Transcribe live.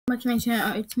Welcome to my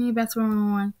channel. It's me,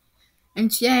 Beth111. And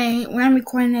today, when I'm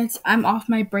recording this, I'm off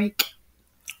my break.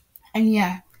 And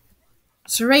yeah.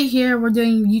 So right here, we're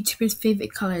doing YouTubers'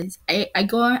 favorite colors. I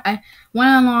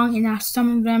went along and asked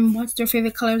some of them what their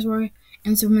favorite colors were,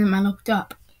 and some of them I looked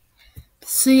up.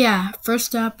 So yeah,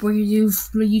 first up, we're gonna do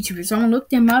YouTubers. So I'm gonna look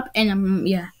them up, and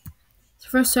yeah. So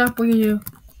first up, we're gonna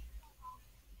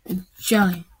do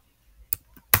Jelly.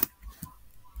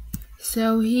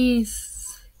 So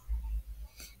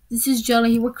this is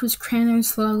Jelly. He worked with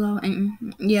Cranner's logo,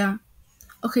 and yeah.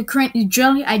 Okay,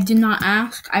 Jelly, I did not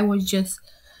ask. I was just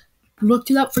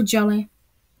looked it up for Jelly.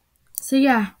 So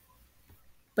yeah.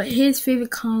 But his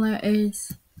favorite color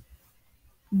is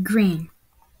green.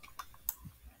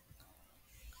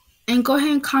 And go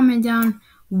ahead and comment down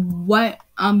what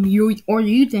you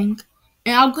think.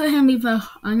 And I'll go ahead and leave a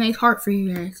nice heart for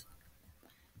you guys.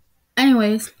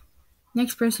 Anyways,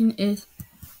 next person is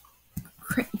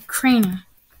Craner.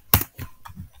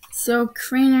 So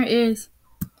Craner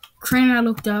I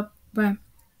looked up, but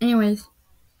anyways,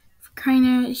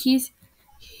 Craner, he's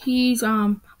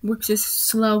works as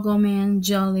Slogo Man,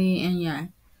 Jelly, and yeah.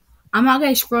 I'm not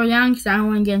gonna scroll down because I don't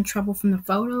want to get in trouble from the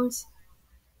photos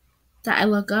that I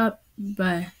look up,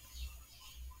 but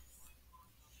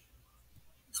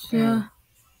so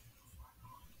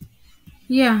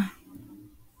yeah.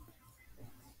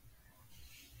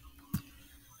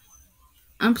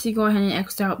 I'm just gonna go ahead and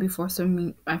X out before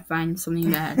I find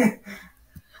something bad.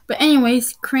 But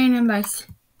anyways, Craner likes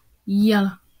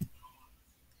yellow.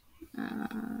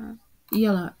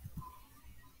 Yellow.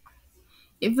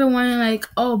 If you're wondering like,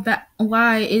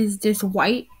 why is this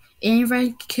white? And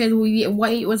because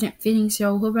white wasn't fitting,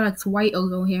 so whoever likes white will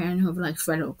go here, and whoever likes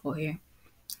red will go here.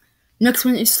 Next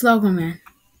one is Slogo Man.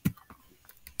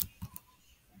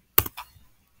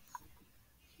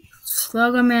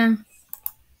 Slogo Man.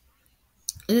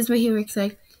 This is what he works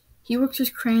like. He works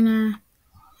with Craner,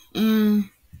 and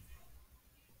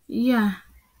yeah.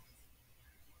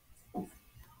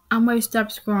 I'm going to stop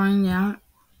scrolling now.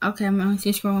 Okay, I'm going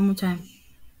to scroll one more time.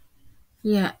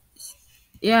 Yeah.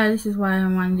 Yeah, this is what I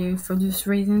want to do for these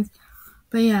reasons.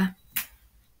 But yeah.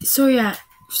 So yeah,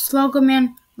 Slogo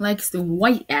Man likes the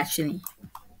white actually.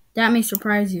 That may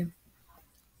surprise you.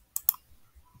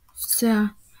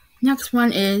 So, next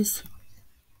one is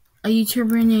a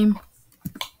YouTuber named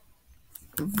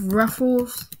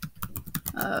Ruffles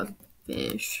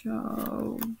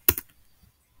Official.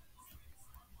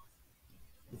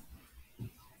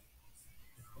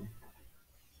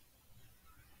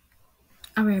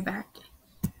 I'll be right back.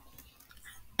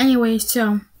 Anyway,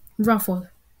 so Ruffles.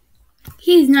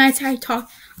 He's nice. I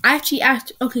actually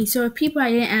asked. Okay, so the people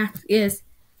I didn't ask is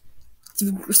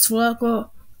Slogo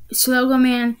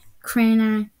Man,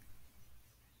 Craner,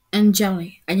 and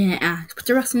Jelly. I didn't ask, but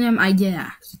the rest of them I did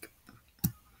ask.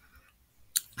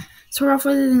 So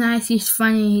Ruffles is nice. He's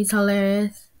funny. He's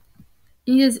hilarious.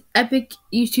 He does epic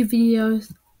YouTube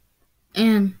videos,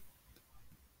 and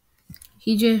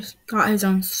he just got his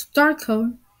own star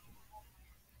code.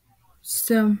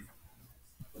 So,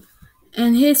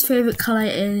 and his favorite color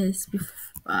is.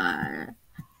 Let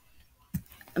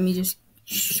me just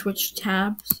switch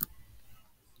tabs.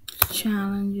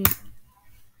 Challenges.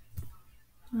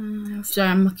 Sorry,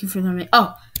 I'm looking for them.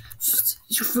 Oh,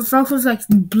 Ruffles likes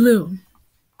blue.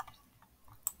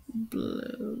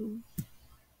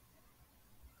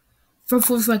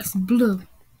 Ruffles likes blue.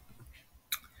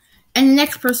 And the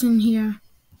next person here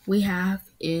we have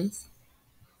is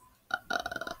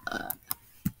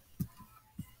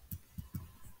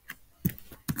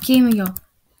here we go.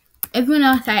 Everyone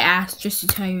else I asked just to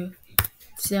tell you.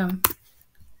 So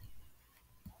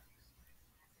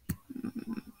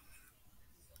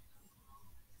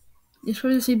this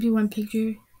was the CP1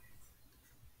 picture.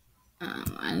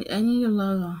 I need a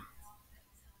logo.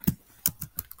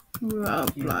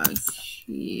 Roblox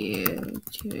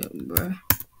YouTuber.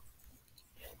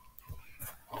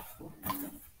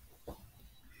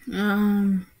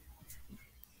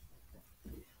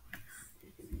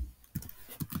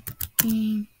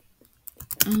 Game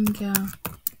and go,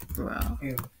 bro.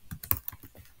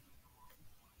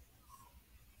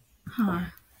 Huh.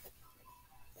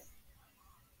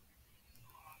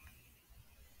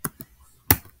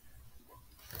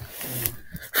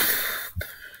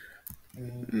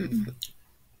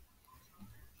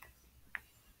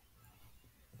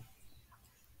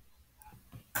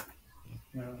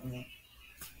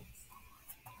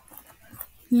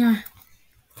 Yeah.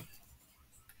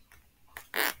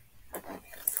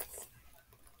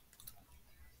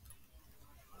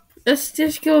 Let's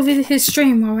just go visit his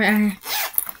stream while we're at it.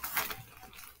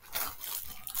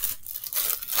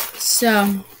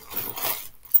 So,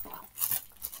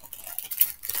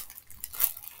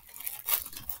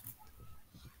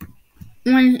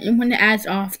 when the ad's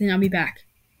off, then I'll be back.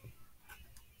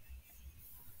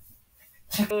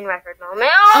 Record moment.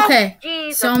 Oh, okay.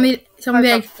 Geez, so I'm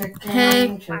like,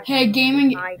 hey,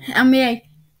 gaming. I'm like,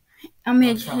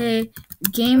 hey,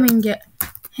 gaming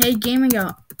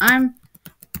girl. I'm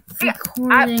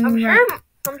recording I'm right. sure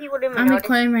some people didn't I'm know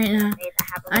recording right now.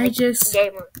 I just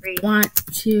want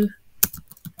to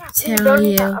tell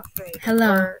you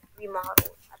hello.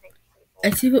 I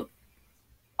see.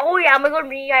 Oh yeah, I'm gonna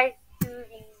bring you guys to the.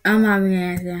 I'm not gonna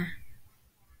answer.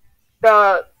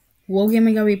 The. Will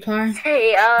gaming girl reply?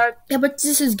 Hey, yeah, but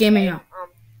this is gaming girl.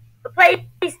 The place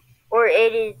where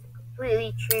it is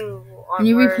completely true. And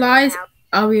he replies,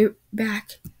 I'll be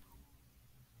back.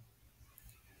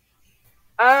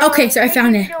 Okay, so I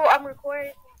found it. I'm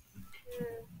recording.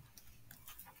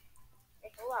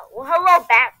 Well, hello,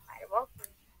 batspider. Welcome.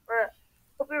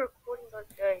 Hope you're recording those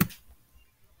good.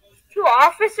 Two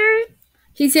officers.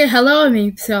 He said hello to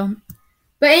me, so.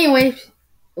 But anyways,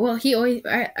 well,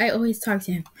 I always talk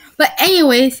to him. But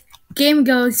anyways, Game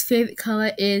Girl's favorite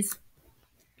color is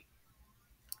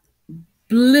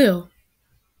blue.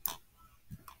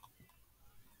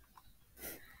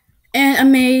 And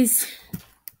Amaze.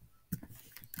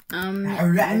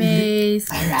 Amaze.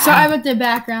 Sorry about the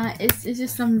background. It's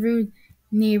just some rude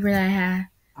neighbor that I have.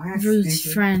 Rude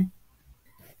friend.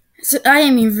 So I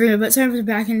didn't mean rude, but sorry for the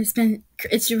background.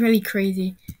 It's really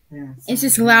crazy. Yeah, it's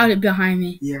just loud behind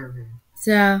me. Yeah.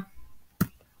 So.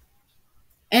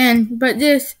 But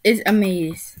this is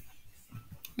Amaze.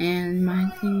 And my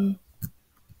thing.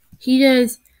 He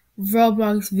does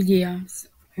Roblox videos.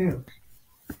 Who?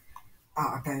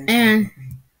 Oh, okay.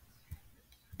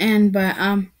 But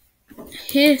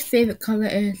his favorite color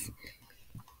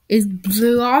is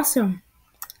blue also.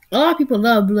 A lot of people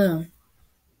love blue.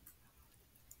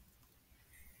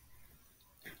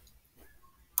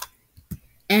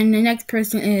 And the next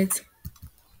person is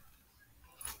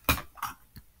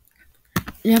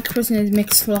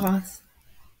Mixed Floss.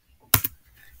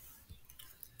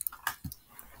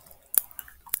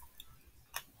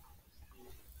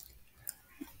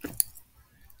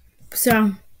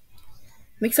 So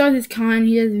Mixed Floss is kind.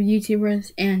 He does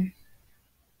YouTubers, and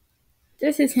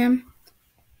this is him.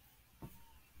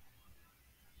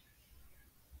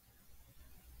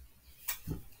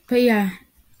 But yeah,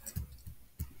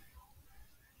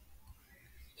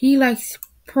 he likes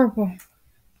purple.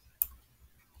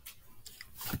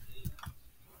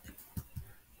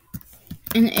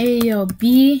 And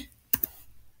AOB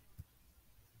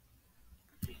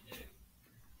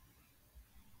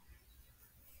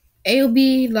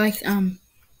likes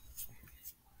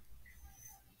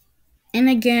and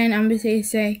again I'm just gonna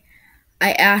say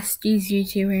I asked these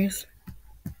YouTubers.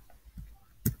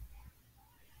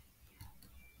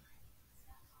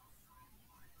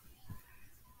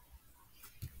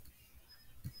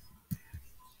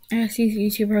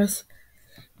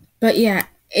 But yeah,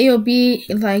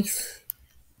 AOB likes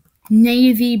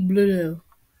navy blue.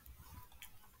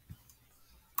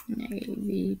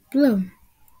 Navy blue.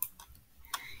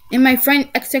 And my friend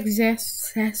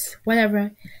XXS,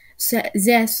 whatever,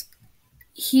 Zest,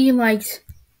 he likes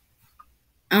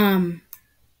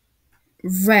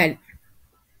red.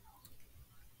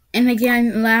 And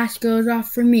again, last goes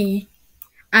off for me.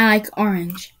 I like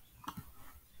orange.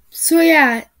 So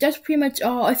yeah, that's pretty much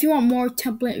all. If you want more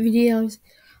template videos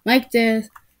like this,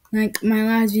 like my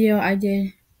last video I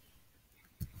did,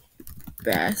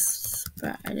 best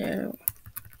spider.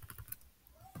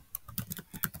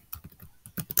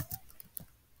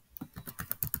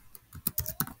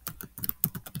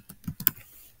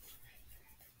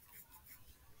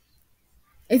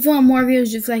 If you want more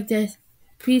videos just like this,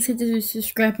 please hit the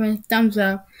subscribe button, thumbs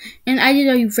up. And I did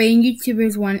a rating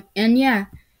YouTubers one. And yeah,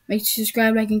 make sure to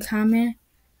subscribe, like, and comment.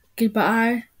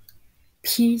 Goodbye.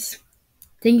 Peace.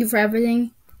 Thank you for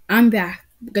everything. I'm back.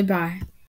 Goodbye.